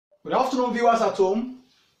Good afternoon, viewers at home.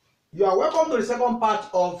 You are welcome to the second part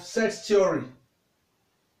of set theory.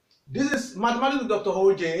 This is Mathematics with Dr.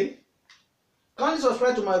 OJ. Kindly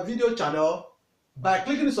subscribe to my video channel by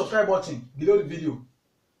clicking the subscribe button below the video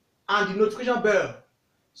and the notification bell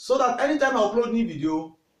so that anytime I upload new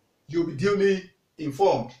video, you'll be duly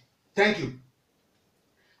informed. Thank you.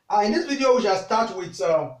 In this video, we shall start with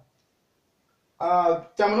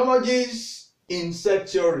terminologies in set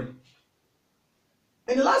theory.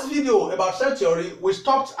 In the last video about set theory, we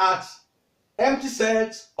stopped at empty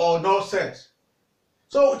set or null set.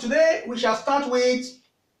 So today we shall start with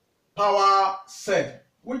power set,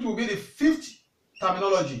 which will be the fifth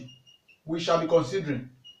terminology we shall be considering.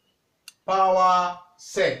 Power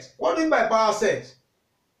set. What do you mean by power set?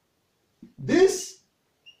 This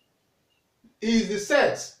is the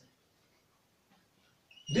set.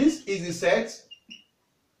 This is the set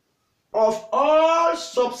of all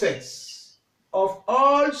subsets. Of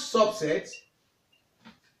all subsets,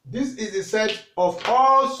 this is the set of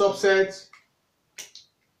all subsets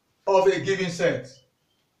of a given set.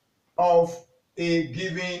 Of a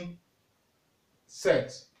given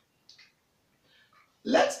set.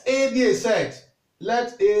 Let A be a set.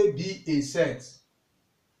 Let A be a set.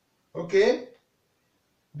 Okay?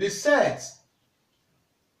 The set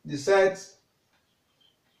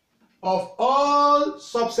of all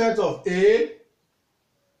subsets of A,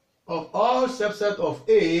 of all subsets of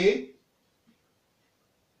A,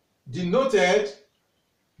 denoted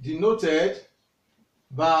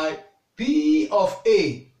by P of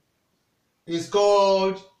A, is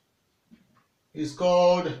called the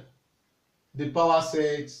power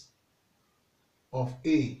set of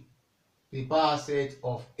A. The power set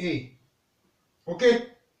of A. Okay?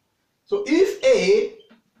 So if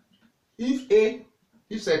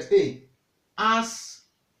set A has,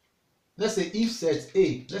 let's say if set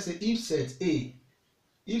A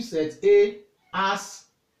has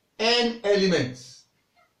n elements,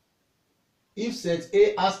 if set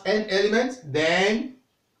A has n elements, then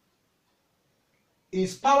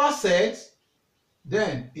its power set,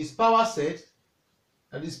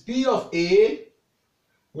 that is P of A,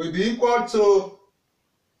 will be equal to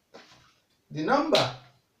the number,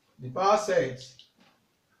 the power set,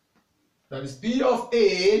 that is P of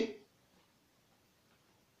A,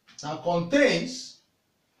 now contains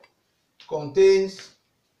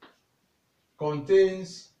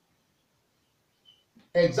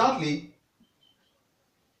exactly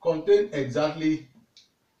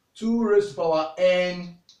 2 raised to power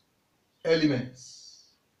n elements.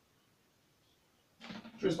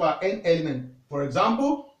 2 raised to power n elements. For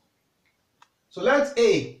example, so let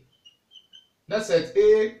set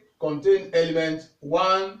A contain elements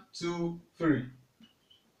 1, 2, 3.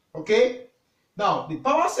 Okay? Now, the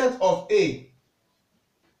power set of A,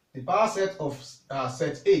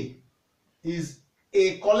 set A is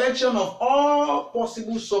a collection of all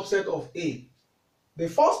possible subsets of A. The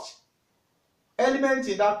first element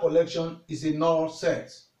in that collection is a null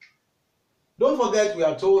set. Don't forget, we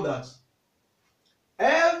are told that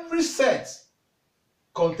every set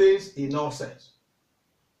contains a null set,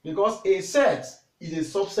 because a set is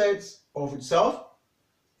a subset of itself.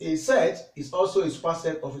 A set is also a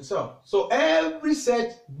superset of itself. So every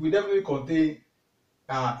set will definitely contain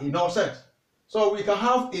a null set. So we can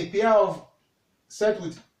have a pair of set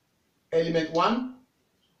with element 1,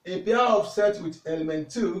 a pair of set with element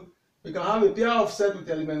 2, we can have a pair of set with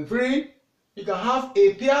element 3, you can have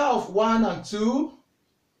a pair of 1 and 2,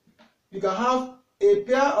 you can have a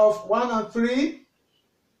pair of 1 and 3,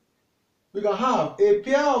 we can have a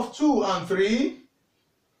pair of 2 and 3,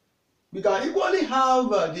 we can equally have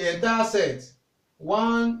the entire set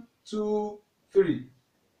 1, 2, 3.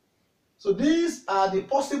 So these are the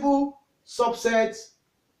possible subsets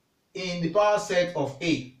in the power set of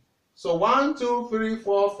A. So 1, 2, 3,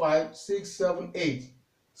 4, 5, 6, 7, 8.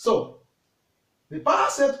 So the power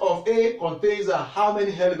set of A contains how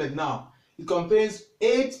many elements now? It contains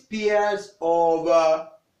 8 pairs of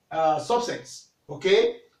subsets.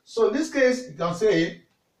 Okay? So in this case, you can say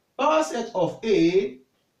power set of A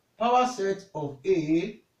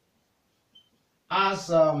has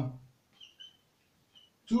 2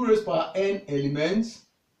 raised to power n elements,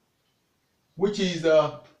 which is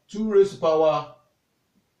 2 raised to power,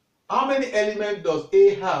 how many elements does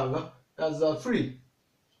A have? That's 3.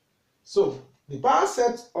 So the power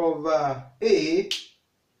set of A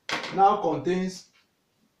now contains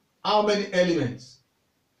how many elements?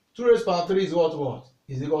 2 raised to power 3 is what?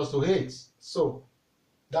 Is equals to 8. So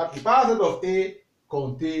that the power set of A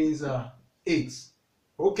contains 8.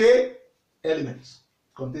 Okay? Elements.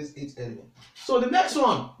 Contains 8 elements. So the next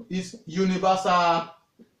one is universal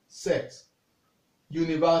set.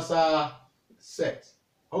 universal set.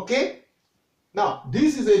 Okay? Now,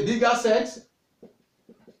 this is a bigger set.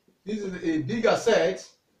 This is a bigger set,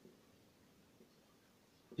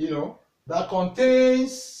 that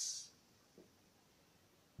contains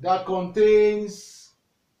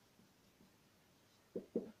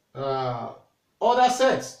other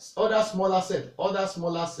sets, other smaller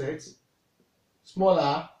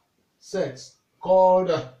sets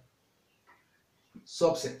called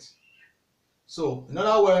subsets. So, in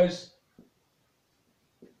other words,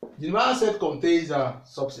 the universal set contains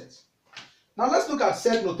subsets. Now let's look at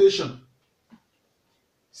set notation.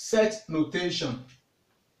 Set notation.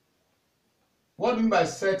 What do we mean by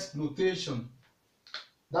set notation?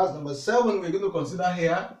 That's number 7 we're going to consider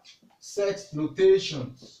here. Set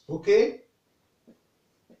notations. Okay?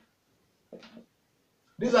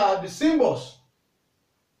 These are the symbols.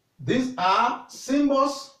 These are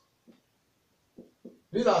symbols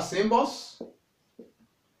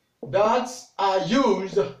that are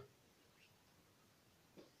used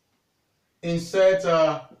in set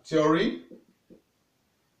theory.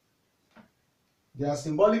 They are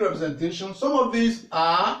symbolic representations. Some of these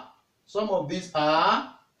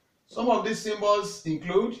symbols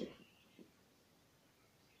include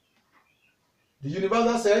the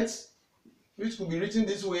universal set, which could be written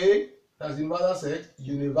this way as universal set.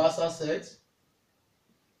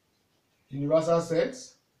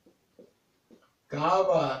 Can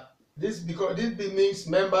have this because this means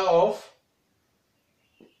member of.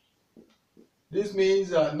 This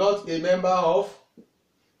means not a member of.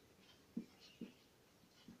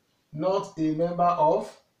 Not a member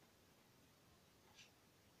of.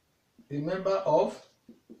 A member of.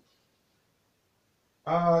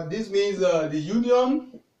 This means the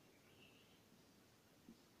union.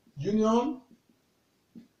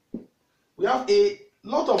 We have a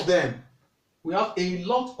lot of them.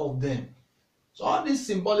 So all these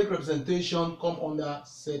symbolic representation come under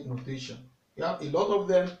set notation. We have a lot of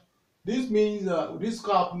them. This means this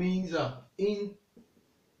cap means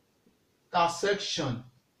intersection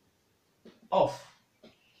of,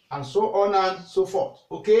 and so on and so forth.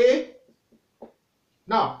 Okay.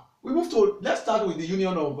 Now let's start with the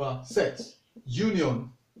union of sets.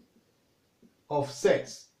 Union of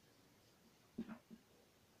sets.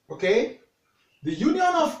 Okay. The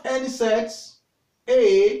union of any sets,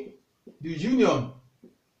 the union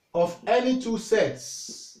of any two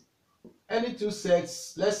sets,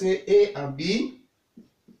 let's say A and B,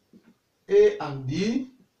 is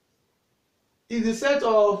the set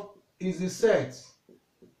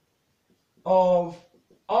of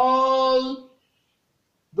all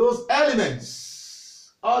those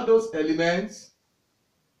elements,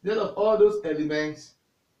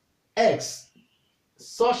 X,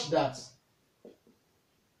 such that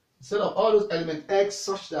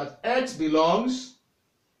X belongs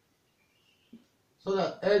to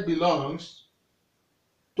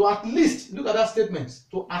at least, look at that statement,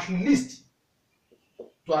 to at least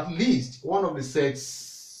one of the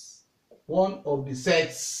sets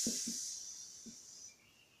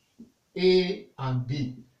A and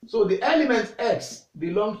B. So the element X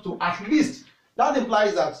belongs to at least. That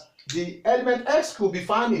implies that the element X could be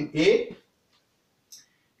found in A,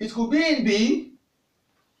 it could be in B,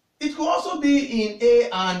 it could also be in A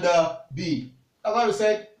and B. That's why we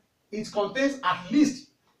said it contains at least,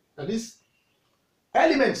 that is,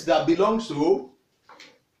 elements that belongs to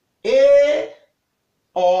A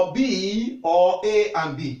or B or A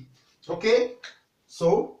and B. Okay?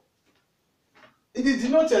 So it is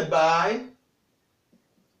denoted,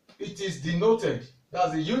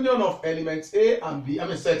 that's the union of elements A and B.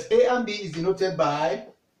 Sets A and B is denoted by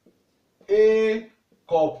A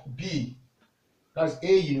corp B. That's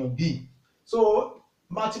A union B. So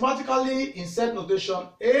mathematically, in set notation,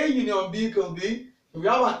 A union B could be, if we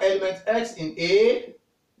have an element X in A,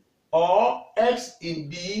 or X in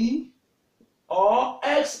B, or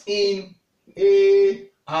X in A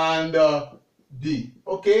and B.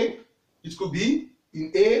 Okay? It could be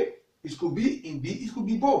in A, it could be in B, it could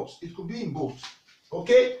be both. It could be in both.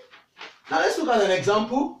 Okay? Now let's look at an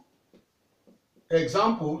example.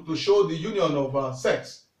 To show the union of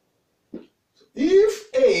sets. If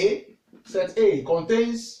set A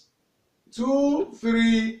contains 2,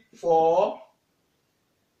 3, 4,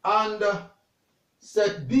 and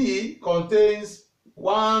set B contains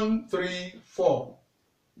 1, 3, 4,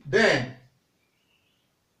 then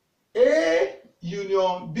A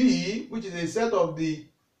union B, which is a set of the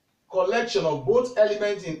collection of both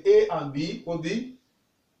elements in A and B, will be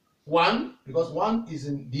 1, because 1 is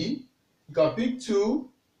in B. You can pick 2,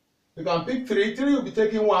 you can pick 3. 3 will be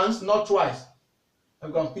taken once, not twice.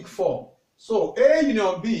 You can pick 4. So A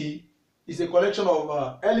union B is a collection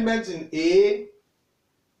of elements in A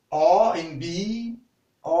or in B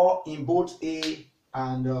or in both A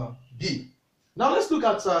and B. Now let's look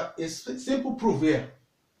at a simple proof here.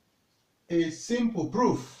 A simple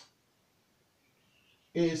proof.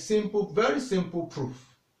 A simple, very simple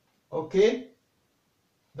proof. Okay?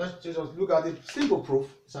 Let's just look at the simple proof.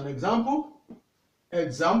 It's an example.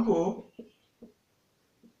 Example.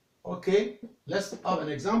 Okay, let's have an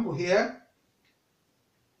example here.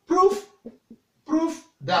 Proof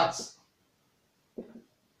that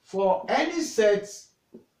for any set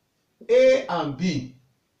A and B,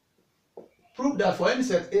 prove that for any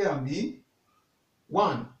set A and B,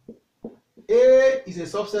 1, A is a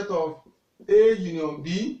subset of A union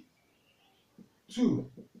B. 2,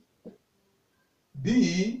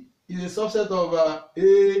 B is a subset of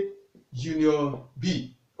A union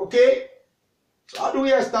B. Okay? So how do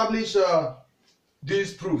we establish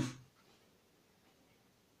this proof?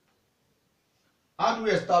 How do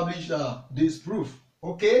we establish this proof?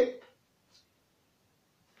 Okay?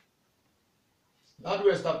 How do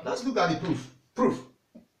we establish? Let's look at the proof.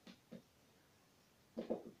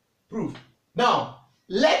 Proof. Now,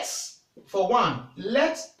 for one,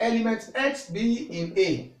 let element X be in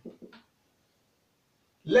A.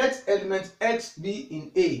 Let element X be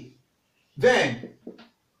in A. Then,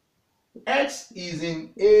 X is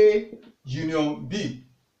in A union B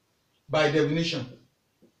by definition.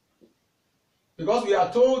 Because we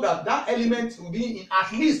are told that that element will be in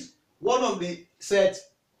at least one of the sets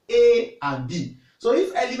A and B. So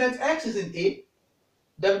if element X is in A,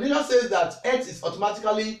 definition says that X is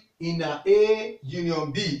automatically in A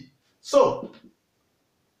union B. So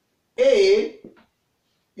A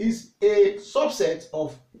is a subset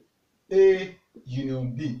of A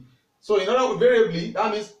union B. So in other words, variably,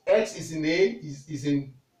 that means X is in A, is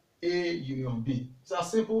in A union B. It's as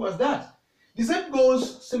simple as that. The same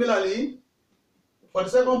goes similarly for the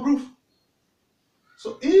second proof.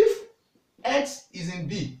 So if X is in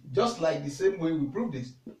B, just like the same way we proved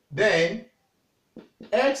this, then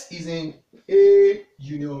X is in A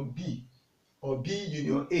union B or B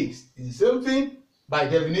union A. It's the same thing by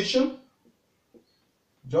definition,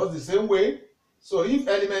 just the same way. So if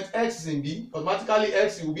element X is in B, automatically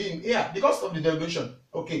X will be in A because of the definition.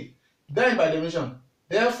 Okay. Then by definition,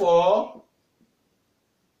 therefore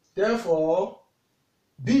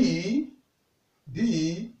B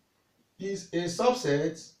is a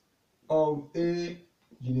subset of A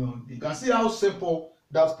union B. You can see how simple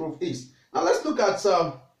that proof is. Now let's look at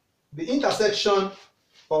the intersection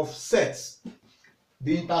of sets.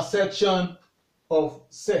 The intersection of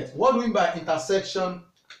sets. What do we mean by intersection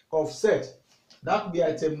of sets? That would be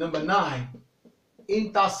item number 9.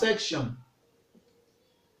 Intersection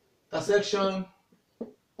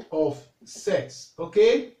of sets.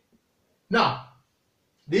 Okay? Now,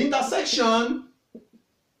 the intersection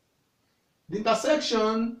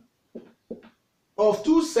of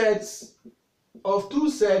two sets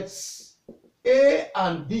A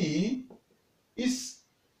and B is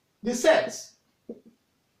the set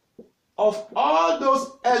of all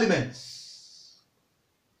those elements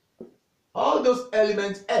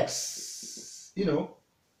X,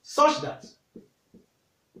 such that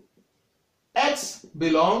X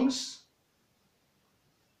belongs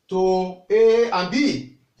to A and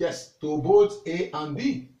B. Yes, to both A and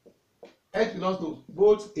B. X belongs to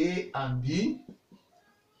both A and B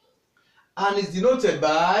and is denoted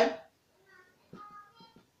by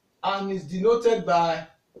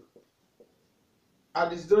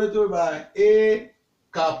A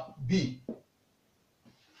cap B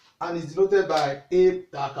and is denoted by A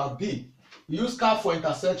cap B. We use cap for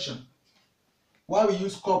intersection while we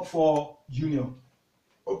use cap for union.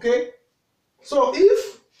 Okay? So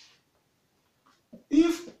if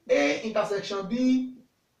A intersection B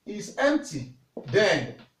is empty,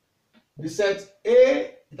 then the set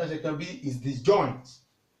A intersection B is disjoint.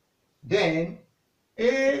 Then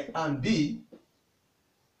A and B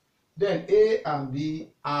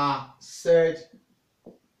are said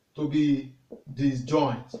to be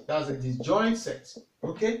disjoint. That's a disjoint set.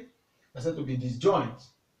 Okay? That's said to be disjoint.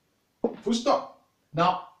 Full stop.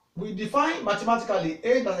 Now, we define mathematically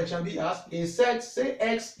A intersection B as a set, say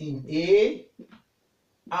X in A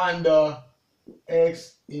and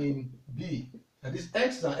X in B. And this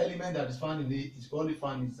X is an element that is found in A, is only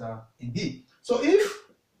found in B. So if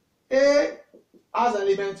A has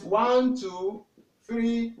element 1, 2,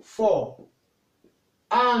 3, 4,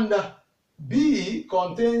 and B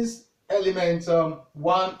contains elements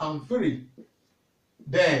 1 and 3,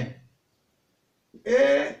 then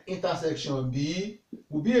A intersection B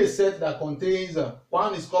will be a set that contains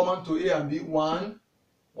 1 is common to A and B, 1.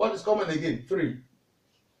 What is common again? 3.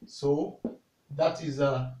 So that is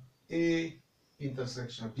A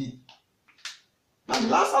intersection B. And the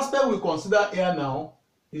last aspect we consider here now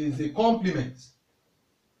is the complement.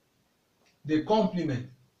 The complement.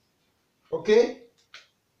 Okay?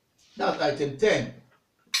 That's item 10.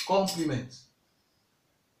 Complement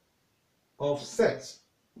of set.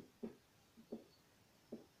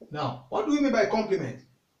 Now, what do we mean by complement?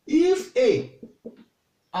 If A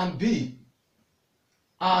and B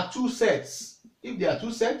are two sets, if they are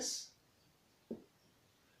two sets,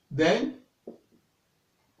 then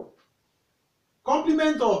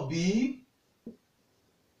complement of B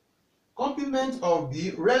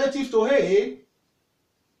relative to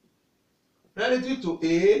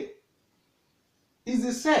A is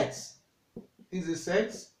the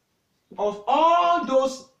set of all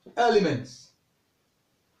those elements.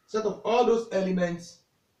 Set of all those elements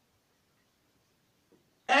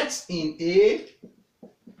X in A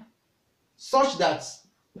such that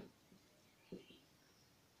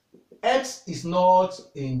X is not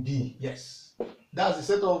in B. Yes, that's the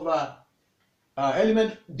set of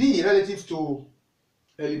element B relative to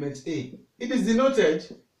element A. It is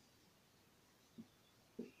denoted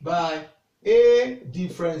by A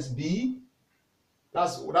difference B.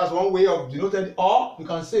 That's one way of denoting, or you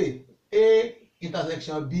can say A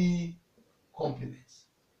intersection B complement,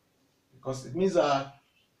 because it means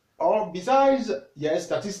or besides, yes,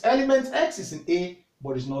 that is element X is in A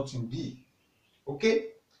but is not in B.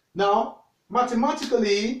 Okay, now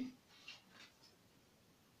mathematically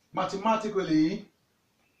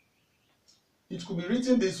it could be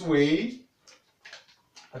written this way,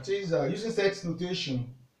 that is using set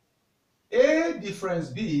notation. A difference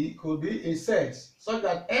B could be a set such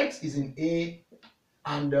that X is in A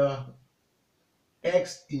and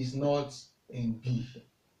X is not in B.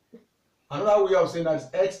 Another way of saying that is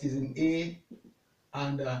X is in A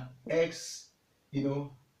and X,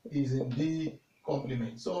 is in B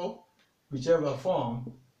complement. So whichever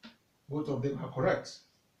form, both of them are correct.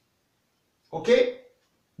 Okay,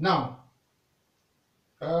 now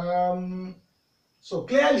so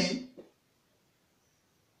clearly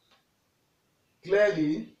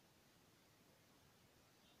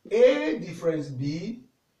A difference B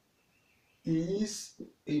is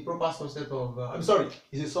a proper subset of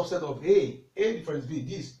is a subset of A difference B.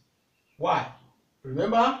 This why?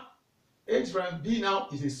 Remember, A difference B now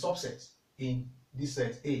is a subset in this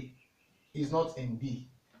set A, is not in B,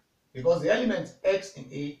 because the element X in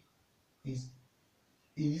A is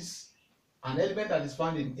an element that is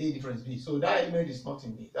found in A difference B. So that element is not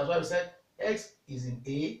in B. That's why we said X is in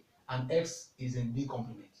A and X is in B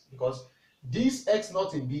complement, because this X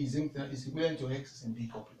not in B is equivalent to X is in B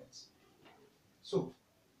complement. So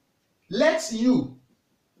let U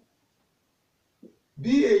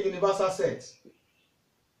be a universal set.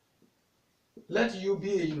 Let U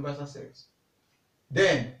be a universal set.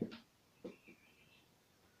 Then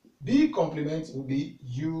B complement will be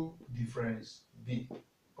U difference B.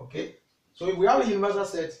 Okay. So if we have a universal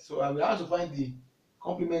set, so we have to find the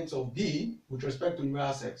complement of B with respect to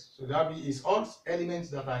universal set. So that B is all elements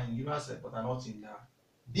that are in universal set but are not in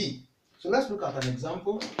B. So let's look at an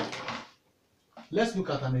example. Let's look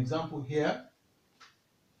at an example here.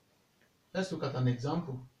 Let's look at an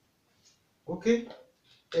example. Okay.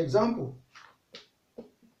 Example.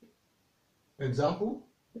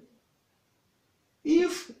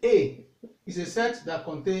 If A is a set that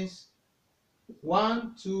contains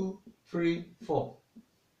 1, 2, 3, 4,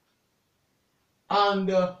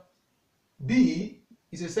 and B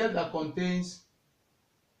is a set that contains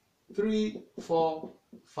 3, 4,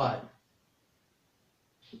 5,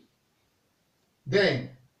 then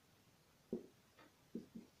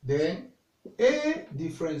A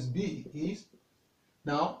difference B is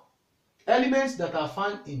now elements that are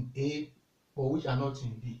found in A but which are not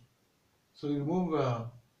in B. So you remove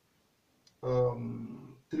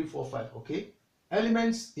 3, 4, 5. Okay,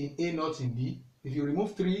 elements in A not in B. If you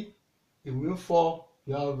remove 3, if you remove 4,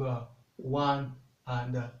 you have 1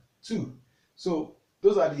 and 2. So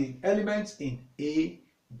those are the elements in A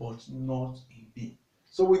but not in B.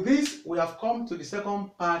 So with this, we have come to the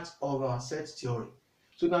second part of our set theory.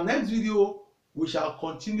 So in our next video, we shall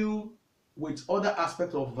continue with other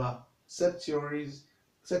aspects of set theory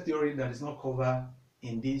that is not covered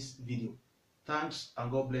in this video. Thanks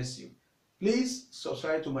and God bless you. Please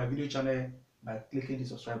subscribe to my video channel by clicking the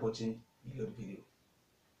subscribe button below the video.